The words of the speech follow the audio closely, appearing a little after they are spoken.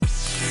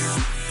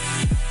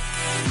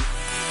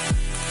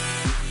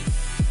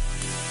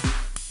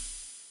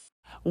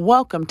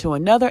Welcome to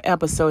another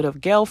episode of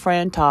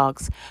Girlfriend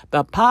Talks,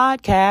 the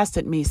podcast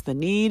that meets the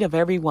need of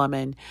every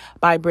woman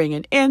by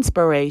bringing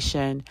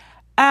inspiration,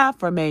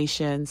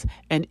 affirmations,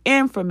 and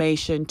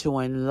information to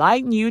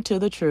enlighten you to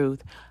the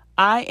truth.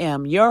 I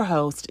am your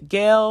host,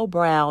 Gail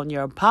Brown,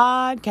 your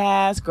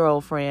podcast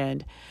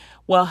girlfriend.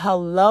 Well,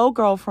 hello,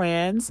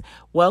 girlfriends.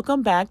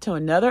 Welcome back to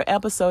another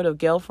episode of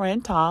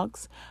Girlfriend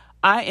Talks.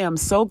 I am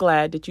so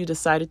glad that you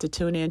decided to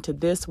tune in to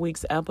this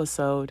week's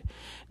episode.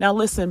 Now,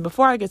 listen,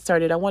 before I get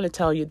started, I want to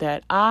tell you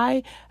that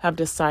I have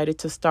decided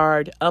to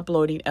start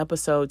uploading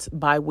episodes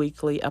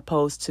bi-weekly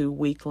opposed to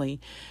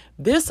weekly.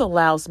 This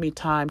allows me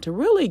time to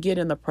really get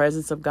in the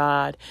presence of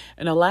God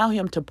and allow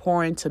Him to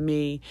pour into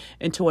me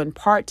and to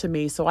impart to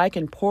me so I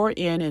can pour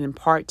in and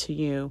impart to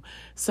you.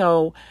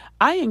 So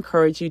I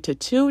encourage you to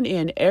tune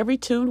in every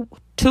two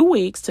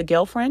weeks to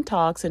Girlfriend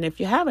Talks. And if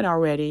you haven't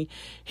already,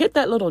 hit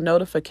that little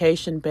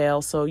notification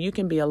bell so you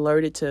can be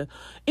alerted to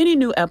any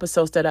new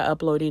episodes that I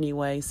upload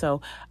anyway.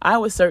 So I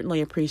would certainly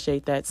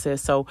appreciate that,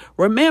 sis. So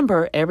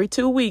remember, every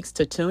 2 weeks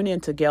to tune in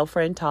to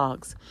Girlfriend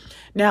Talks.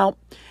 Now,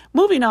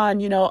 moving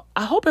on,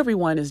 I hope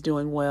everyone is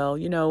doing well.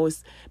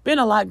 It's been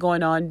a lot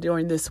going on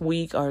during this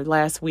week or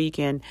last week.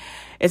 And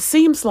it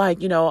seems like,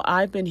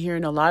 I've been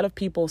hearing a lot of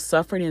people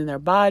suffering in their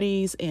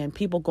bodies and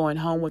people going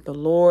home with the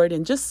Lord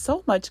and just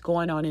so much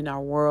going on in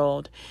our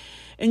world.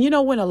 And,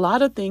 when a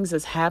lot of things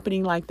is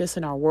happening like this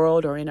in our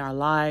world or in our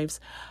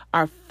lives,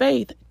 our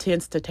faith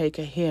tends to take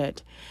a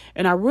hit.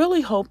 And I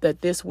really hope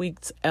that this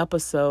week's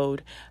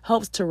episode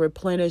helps to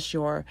replenish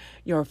your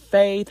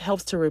faith,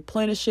 helps to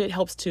replenish it,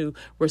 helps to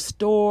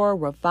restore,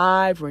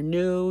 revive,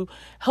 renew,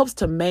 helps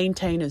to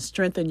maintain and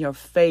strengthen your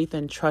faith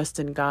and trust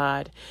in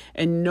God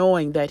and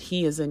knowing that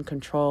He is in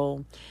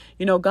control.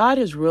 God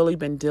has really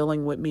been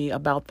dealing with me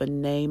about the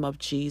name of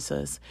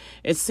Jesus.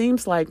 It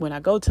seems like when I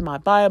go to my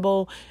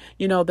Bible,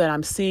 that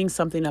I'm seeing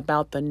something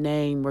about the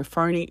name,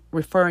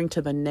 referring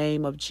to the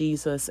name of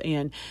Jesus.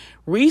 And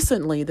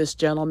recently, this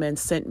gentleman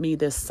sent me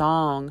this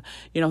song.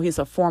 He's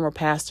a former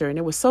pastor, and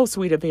it was so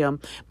sweet of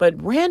him,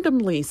 but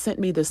randomly sent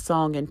me this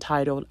song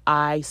entitled,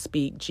 I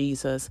Speak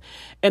Jesus.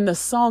 And the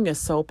song is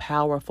so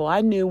powerful.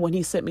 I knew when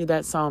he sent me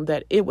that song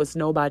that it was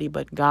nobody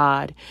but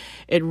God.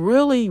 It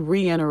really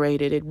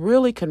reiterated, it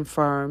really confirmed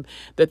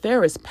that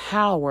there is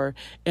power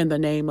in the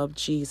name of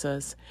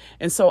Jesus.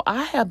 And so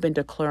I have been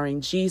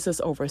declaring Jesus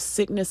over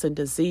sickness and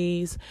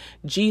disease,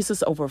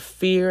 Jesus over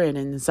fear and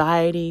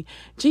anxiety,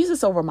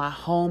 Jesus over my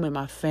home and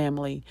my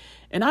family.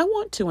 And I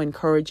want to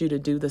encourage you to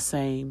do the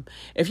same.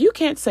 If you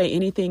can't say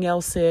anything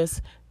else,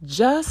 sis,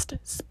 just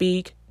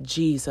speak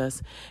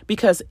Jesus,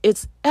 because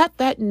it's at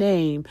that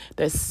name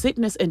that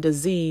sickness and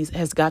disease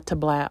has got to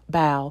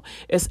bow.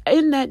 It's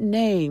in that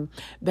name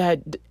that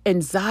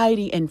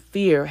anxiety and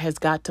fear has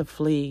got to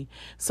flee.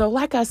 So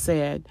like I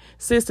said,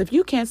 sis, if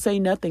you can't say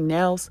nothing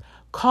else,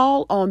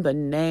 call on the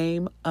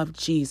name of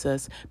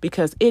Jesus,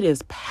 because it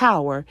is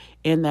power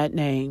in that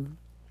name.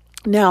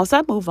 Now, as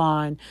I move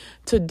on,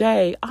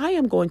 today I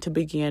am going to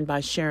begin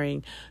by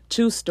sharing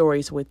 2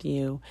 stories with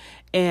you.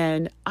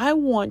 And I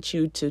want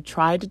you to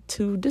try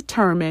to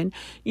determine,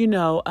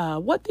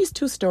 what these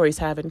 2 stories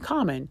have in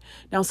common.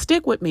 Now,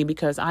 stick with me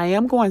because I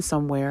am going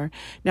somewhere.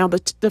 Now,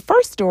 the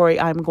first story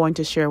I'm going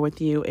to share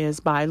with you is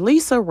by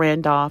Lisa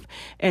Randolph,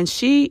 and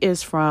she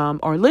is from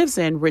or lives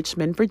in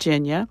Richmond,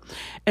 Virginia.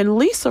 And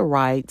Lisa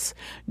writes,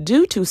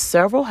 due to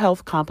several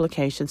health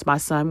complications, my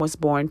son was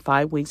born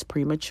 5 weeks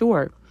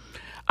premature.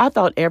 I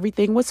thought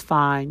everything was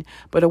fine,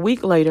 but a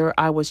week later,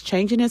 I was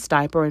changing his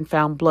diaper and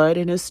found blood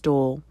in his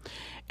stool.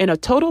 In a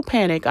total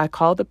panic, I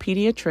called the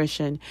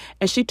pediatrician,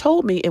 and she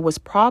told me it was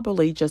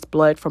probably just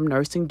blood from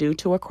nursing due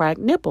to a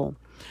cracked nipple.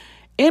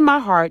 In my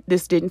heart,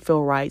 this didn't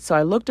feel right, so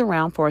I looked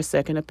around for a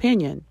second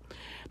opinion.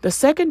 The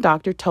second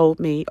doctor took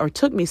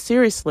me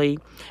seriously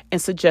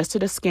and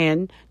suggested a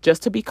scan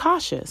just to be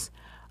cautious.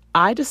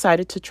 I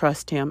decided to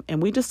trust him,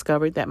 and we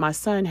discovered that my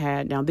son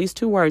had, now these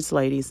 2 words,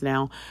 ladies,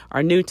 now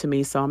are new to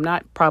me, so I'm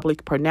not probably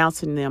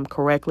pronouncing them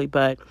correctly,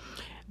 but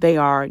they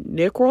are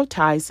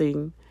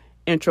necrotizing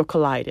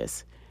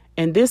enterocolitis.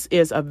 And this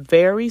is a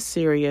very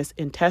serious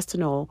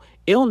intestinal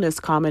illness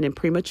common in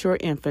premature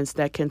infants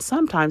that can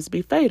sometimes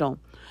be fatal.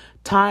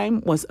 Time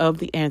was of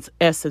the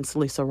essence,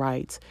 Lisa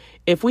writes.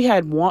 If we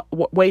had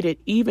waited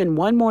even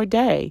one more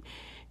day,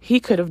 he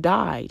could have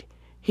died.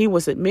 He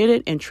was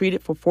admitted and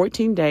treated for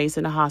 14 days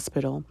in a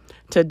hospital.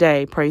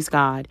 Today, praise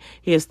God,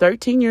 he is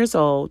 13 years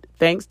old,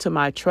 thanks to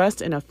my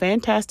trust in a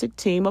fantastic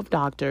team of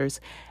doctors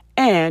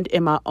and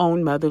in my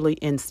own motherly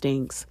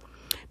instincts.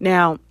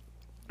 Now,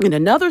 in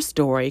another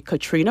story,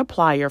 Katrina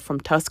Plyer from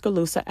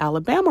Tuscaloosa,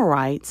 Alabama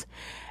writes,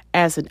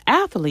 as an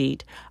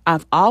athlete,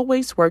 I've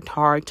always worked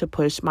hard to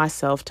push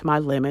myself to my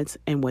limits,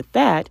 and with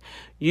that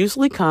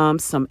usually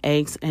comes some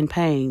aches and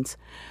pains.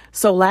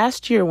 So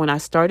last year, when I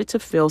started to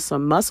feel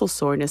some muscle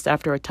soreness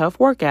after a tough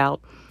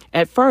workout,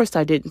 at first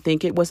I didn't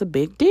think it was a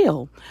big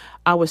deal.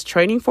 I was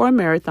training for a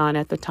marathon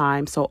at the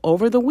time, so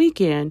over the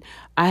weekend,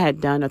 I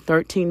had done a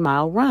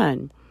 13-mile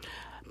run.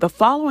 The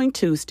following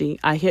Tuesday,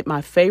 I hit my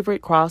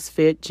favorite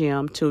CrossFit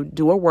gym to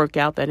do a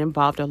workout that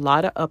involved a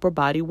lot of upper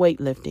body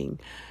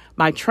weightlifting.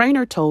 My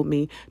trainer told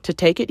me to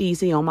take it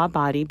easy on my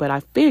body, but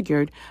I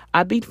figured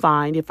I'd be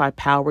fine if I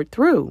powered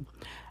through.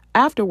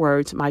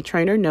 Afterwards, my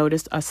trainer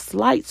noticed a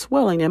slight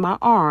swelling in my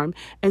arm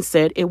and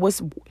said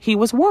he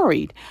was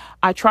worried.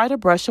 I tried to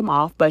brush him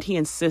off, but he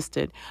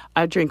insisted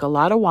I drink a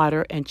lot of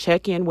water and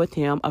check in with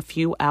him a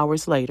few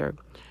hours later.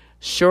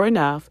 Sure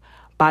enough,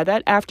 by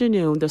that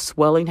afternoon, the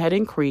swelling had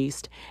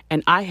increased,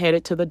 and I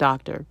headed to the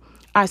doctor.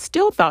 I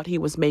still thought he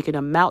was making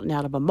a mountain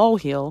out of a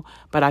molehill,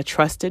 but I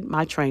trusted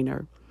my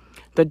trainer.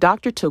 The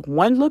doctor took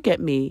one look at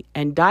me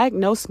and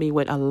diagnosed me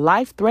with a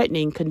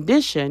life-threatening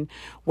condition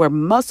where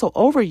muscle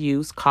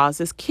overuse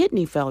causes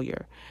kidney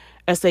failure.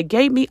 As they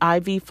gave me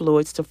IV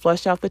fluids to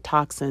flush out the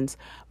toxins,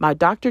 my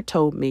doctor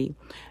told me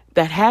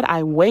that had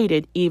I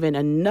waited even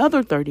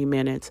another 30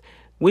 minutes,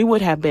 we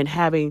would have been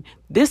having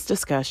this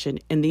discussion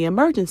in the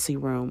emergency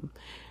room.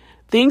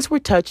 Things were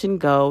touch and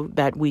go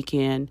that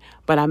weekend,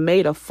 but I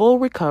made a full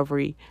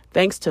recovery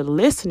thanks to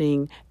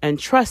listening and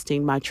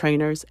trusting my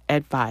trainer's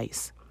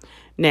advice.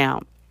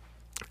 Now,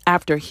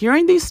 after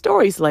hearing these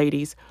stories,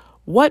 ladies,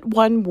 what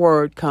one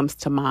word comes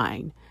to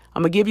mind?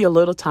 I'm going to give you a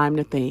little time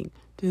to think.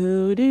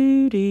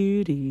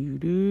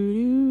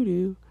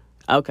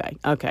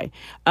 Okay.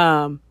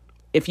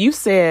 If you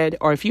said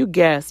or if you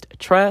guessed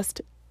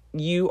trust,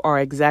 you are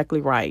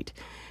exactly right.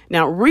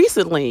 Now,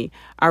 recently,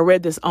 I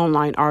read this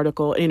online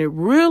article and it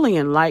really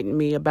enlightened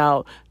me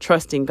about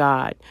trusting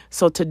God.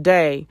 So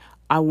today,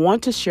 I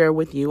want to share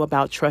with you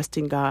about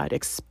trusting God,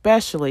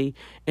 especially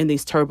in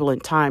these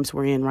turbulent times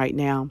we're in right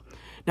now.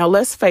 Now,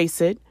 let's face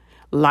it,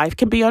 life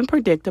can be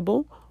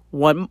unpredictable.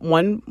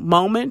 One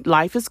moment,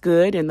 life is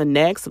good, and the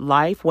next,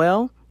 life,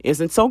 well,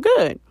 isn't so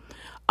good.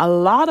 A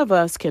lot of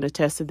us can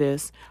attest to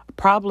this,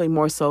 probably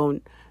more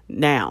so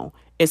now.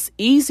 It's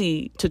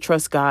easy to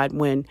trust God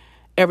when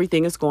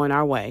everything is going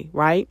our way,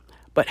 right?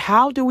 But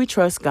how do we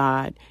trust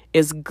God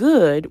is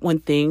good when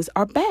things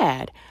are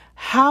bad?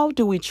 How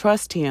do we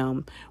trust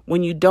Him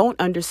when you don't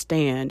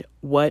understand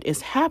what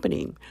is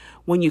happening,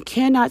 when you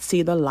cannot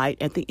see the light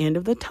at the end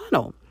of the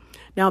tunnel?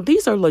 Now,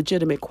 these are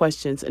legitimate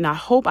questions, and I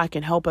hope I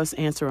can help us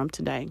answer them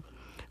today.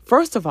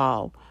 First of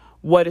all,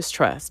 what is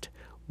trust?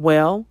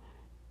 Well,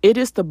 it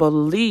is the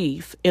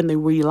belief in the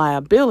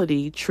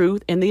reliability,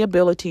 truth, and the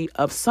ability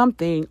of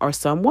something or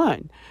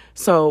someone.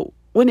 So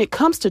when it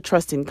comes to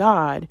trusting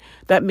God,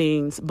 that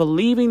means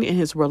believing in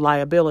His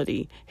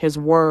reliability, His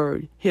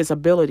word, His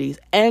abilities,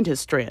 and His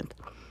strength.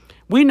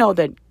 We know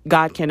that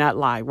God cannot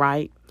lie,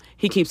 right?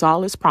 He keeps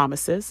all His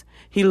promises.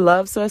 He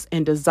loves us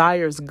and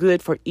desires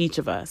good for each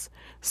of us.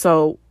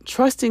 So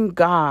trusting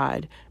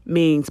God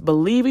means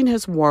believing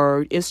His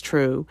word is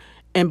true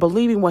and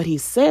believing what He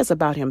says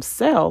about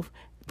Himself,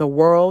 the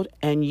world,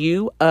 and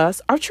you, us,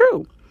 are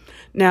true.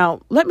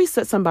 Now, let me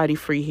set somebody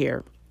free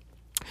here.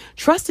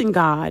 Trusting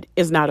God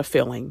is not a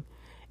feeling.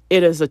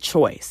 It is a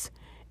choice.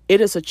 It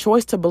is a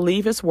choice to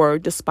believe His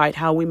word despite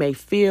how we may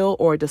feel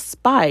or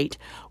despite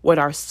what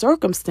our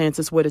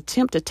circumstances would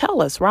attempt to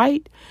tell us,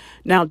 right?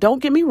 Now,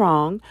 don't get me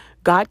wrong.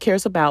 God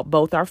cares about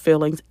both our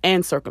feelings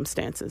and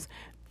circumstances.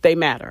 They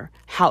matter.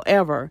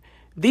 However,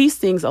 these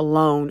things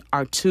alone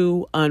are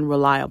too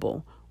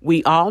unreliable.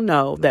 We all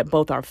know that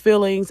both our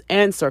feelings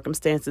and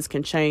circumstances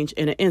can change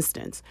in an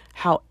instant.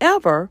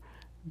 However,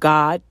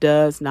 God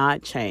does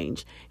not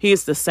change. He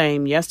is the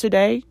same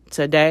yesterday,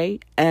 today,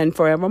 and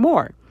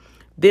forevermore.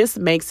 This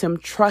makes Him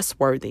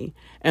trustworthy.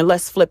 And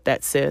let's flip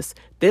that, sis.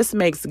 This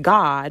makes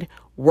God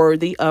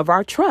worthy of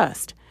our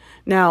trust.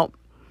 Now,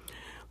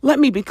 let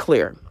me be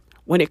clear.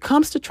 When it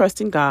comes to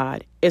trusting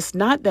God, it's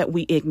not that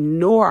we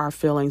ignore our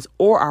feelings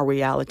or our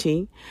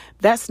reality.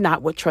 That's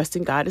not what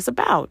trusting God is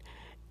about.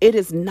 It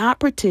is not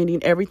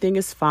pretending everything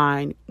is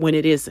fine when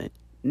it isn't.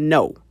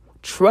 No.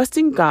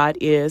 Trusting God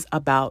is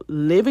about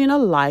living a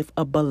life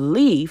of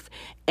belief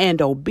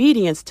and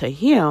obedience to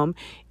Him,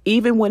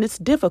 even when it's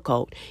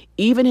difficult,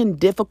 even in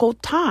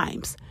difficult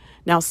times.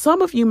 Now,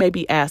 some of you may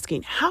be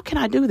asking, how can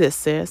I do this,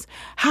 sis?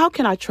 How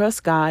can I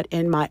trust God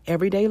in my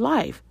everyday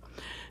life?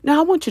 Now,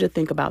 I want you to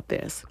think about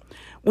this.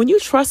 When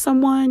you trust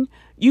someone,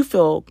 you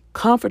feel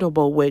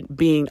comfortable with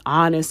being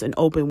honest and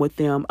open with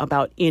them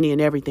about any and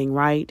everything,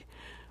 right?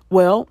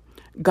 Well,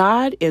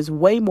 God is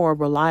way more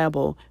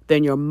reliable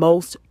than your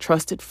most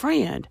trusted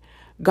friend.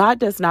 God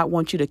does not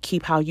want you to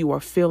keep how you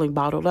are feeling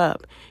bottled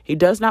up. He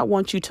does not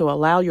want you to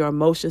allow your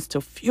emotions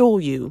to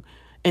fuel you.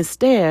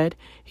 Instead,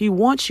 He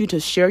wants you to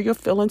share your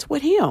feelings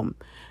with Him.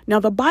 Now,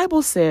 the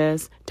Bible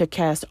says to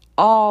cast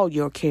all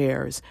your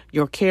cares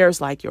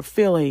like your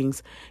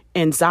feelings,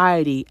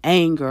 anxiety,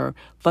 anger,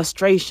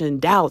 frustration,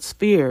 doubts,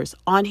 fears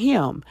on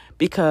Him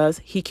because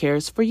He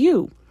cares for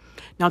you.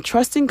 Now,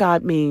 trusting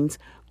God means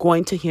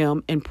going to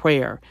Him in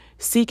prayer,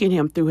 seeking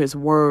Him through His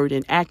word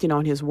and acting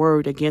on His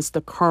word against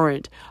the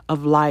current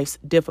of life's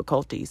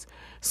difficulties.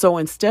 So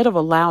instead of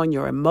allowing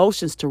your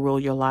emotions to rule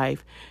your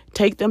life,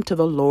 take them to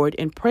the Lord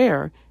in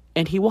prayer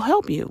and He will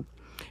help you.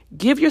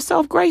 Give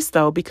yourself grace,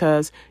 though,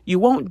 because you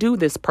won't do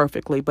this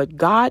perfectly, but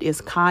God is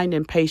kind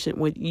and patient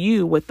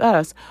with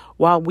us,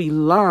 while we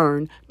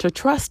learn to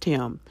trust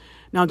him.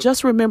 Now,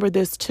 just remember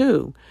this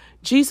too.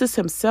 Jesus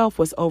himself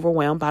was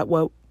overwhelmed by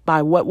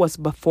what was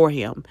before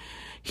him.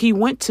 He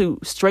went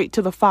straight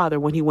to the Father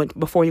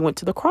before he went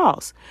to the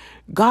cross.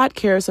 God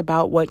cares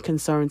about what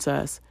concerns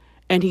us,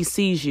 and he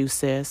sees you,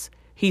 sis.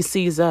 He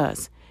sees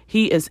us.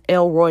 He is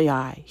El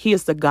Roi. He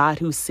is the God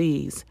who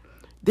sees.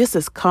 This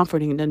is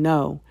comforting to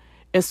know.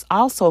 It's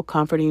also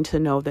comforting to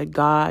know that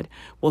God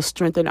will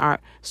strengthen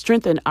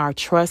our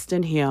trust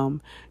in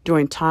him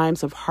during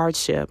times of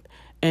hardship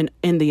and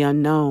in the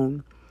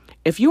unknown.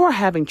 If you are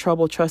having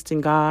trouble trusting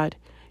God,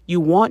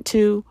 you want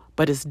to,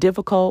 but it's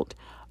difficult,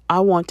 I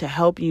want to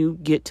help you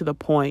get to the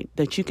point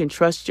that you can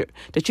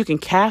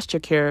cast your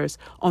cares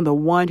on the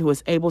one who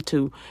is able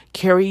to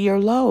carry your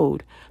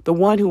load, the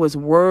one who is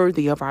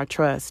worthy of our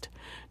trust.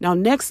 Now,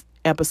 next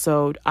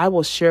episode, I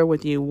will share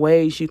with you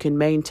ways you can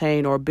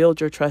maintain or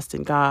build your trust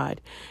in God.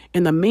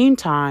 In the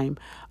meantime,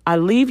 I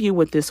leave you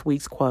with this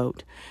week's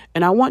quote,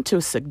 and I want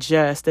to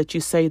suggest that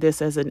you say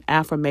this as an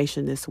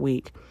affirmation this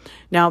week.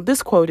 Now,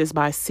 this quote is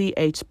by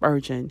C.H.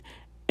 Spurgeon,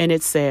 and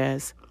it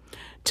says,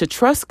 "To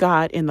trust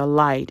God in the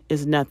light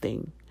is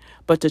nothing,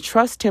 but to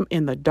trust him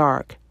in the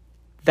dark,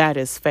 that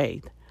is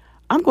faith."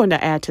 I'm going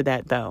to add to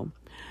that, though.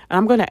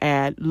 I'm going to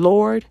add,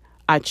 Lord,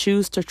 I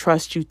choose to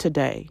trust you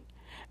today.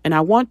 And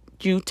I want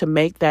you to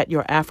make that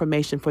your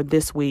affirmation for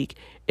this week.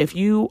 If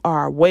you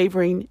are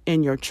wavering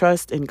in your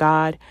trust in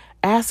God,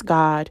 ask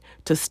God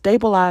to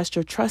stabilize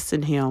your trust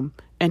in him,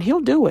 and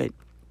he'll do it.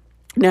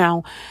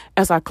 Now,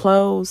 as I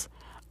close,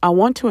 I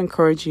want to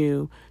encourage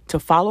you to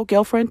follow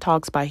Girlfriend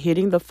Talks by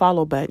hitting the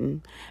follow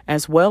button,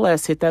 as well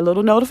as hit that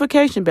little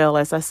notification bell,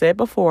 as I said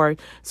before,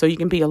 so you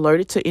can be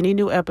alerted to any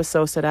new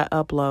episodes that I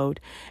upload.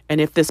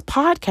 And if this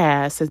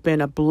podcast has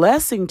been a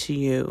blessing to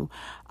you,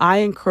 I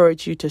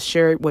encourage you to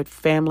share it with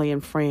family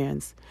and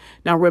friends.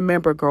 Now,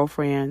 remember,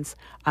 girlfriends,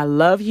 I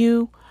love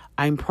you,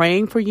 I'm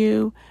praying for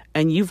you,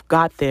 and you've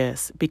got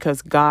this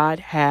because God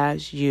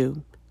has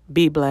you.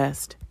 Be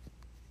blessed.